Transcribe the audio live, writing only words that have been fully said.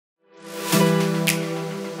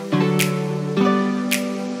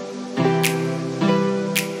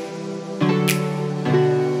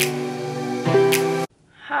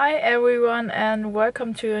everyone and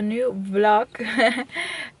welcome to a new vlog.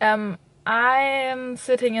 I am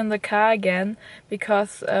sitting in the car again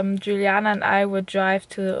because Juliana and I will drive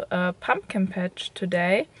to a pumpkin patch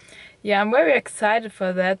today. Yeah, I'm very excited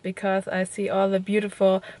for that because I see all the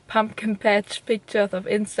beautiful pumpkin patch pictures of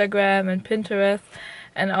Instagram and Pinterest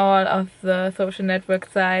and all of the social network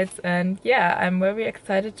sites, and yeah, I'm very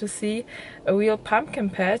excited to see a real pumpkin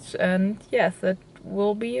patch, and yes, it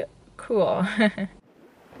will be cool.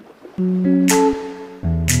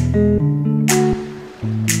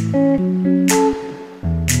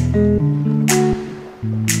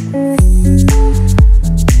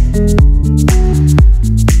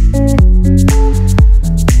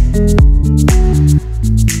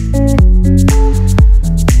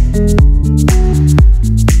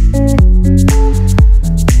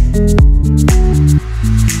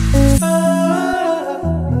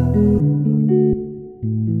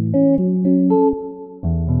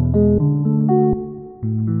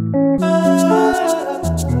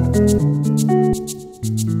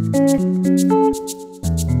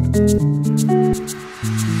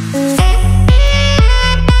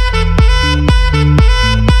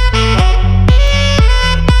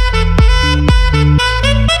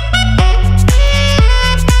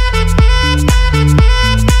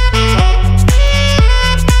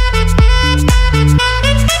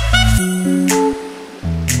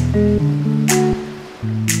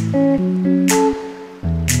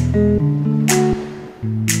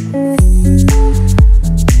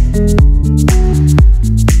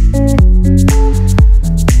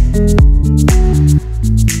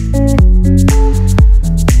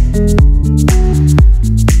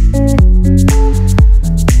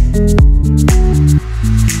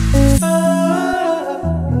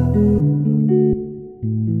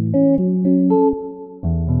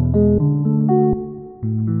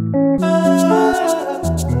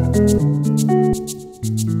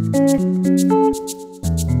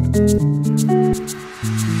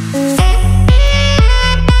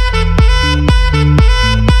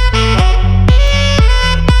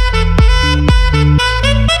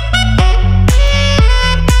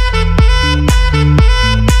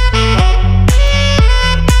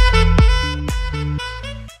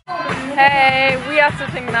 Hey, we are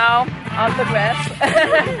sitting now on the grass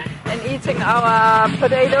and eating our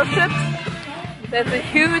potato chips. There's a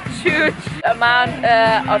huge amount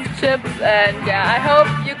of chips, and yeah, I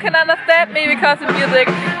hope you can understand me because the music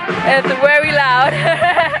is very loud.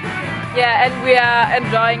 Yeah, and we are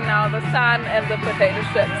enjoying now the sun and the potato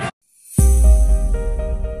chips.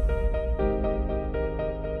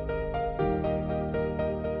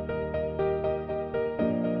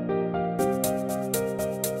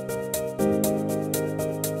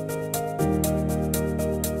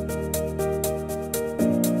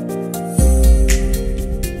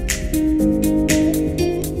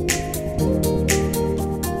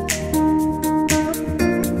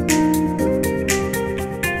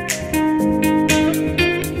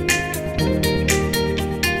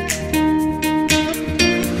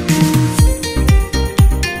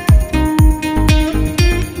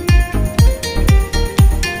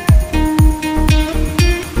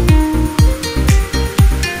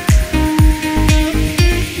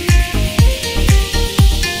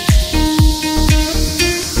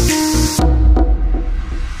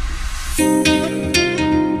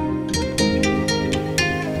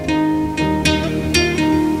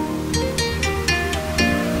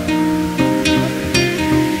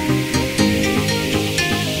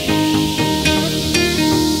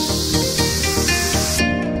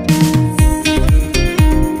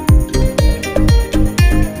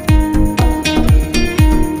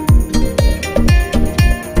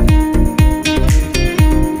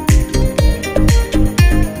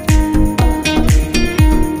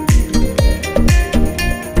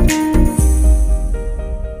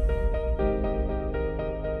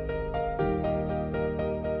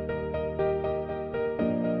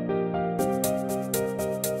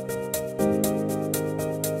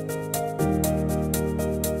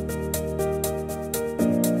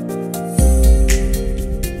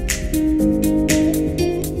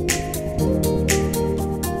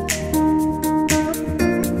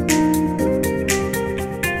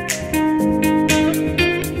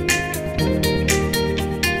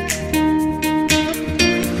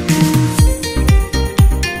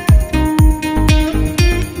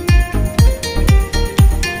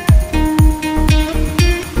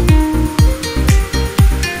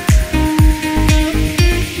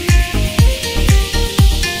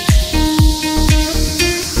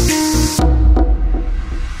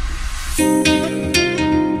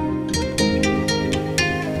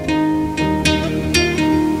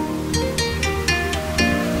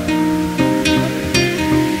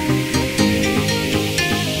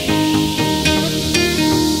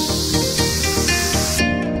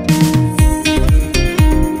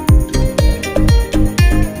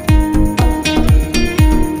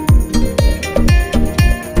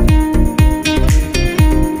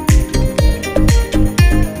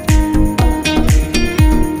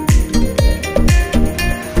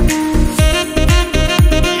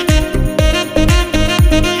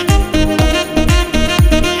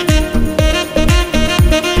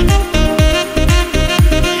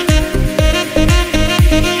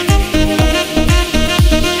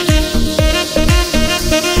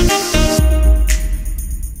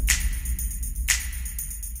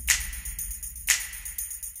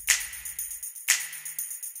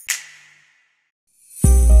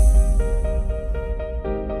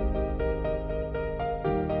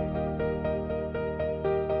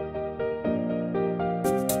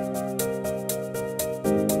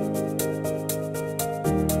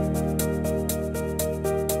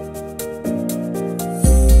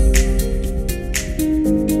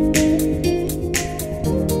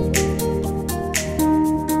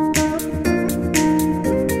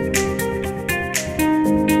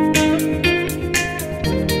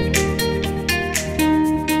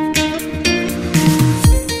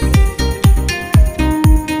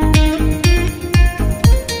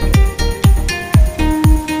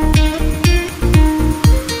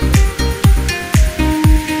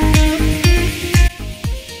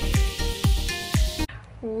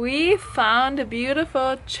 found a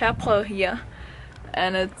beautiful chapel here,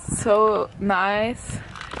 and it's so nice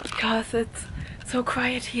because it's so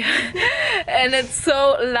quiet here and it's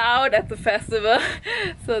so loud at the festival,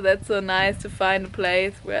 so that's so nice to find a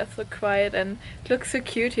place where it's so quiet and it looks so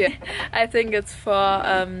cute here. I think it's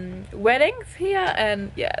for weddings here,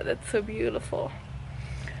 and yeah, that's so beautiful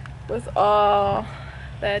with all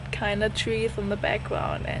that kind of trees in the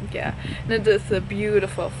background, and yeah, and it is a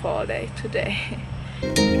beautiful fall day today.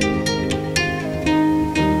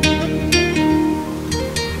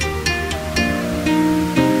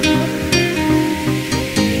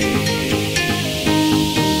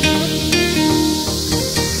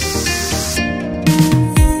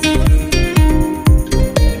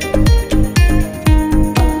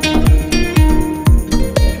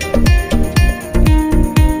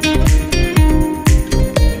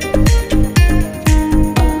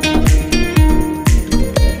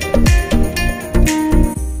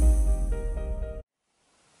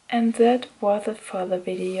 And that was it for the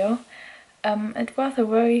video. It was a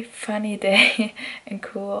very funny day and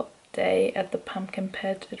cool day at the pumpkin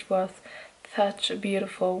patch. It was such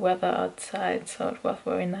beautiful weather outside, so it was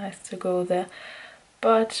very nice to go there.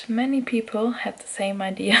 But many people had the same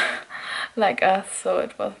idea like us, so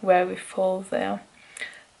it was very full there.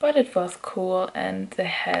 But it was cool, and they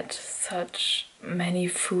had such many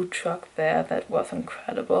food trucks there that was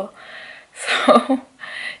incredible. So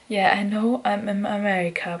yeah, I know I'm in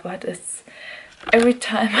America, but it's every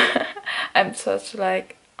time I'm such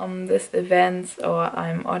like on this events or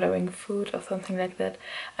I'm ordering food or something like that,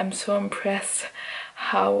 I'm so impressed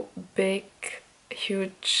how big,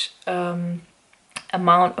 huge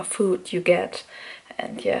amount of food you get.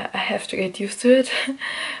 And yeah, I have to get used to it.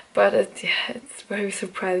 But it's very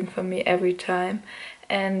surprising for me every time.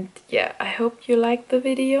 And yeah, I hope you liked the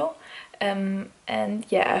video. And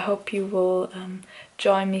yeah, I hope you will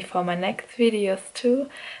join me for my next videos too.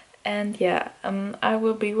 And yeah, I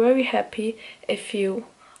will be very happy if you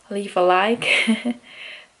leave a like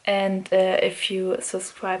and if you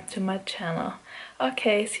subscribe to my channel.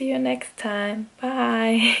 Okay, see you next time.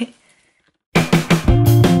 Bye.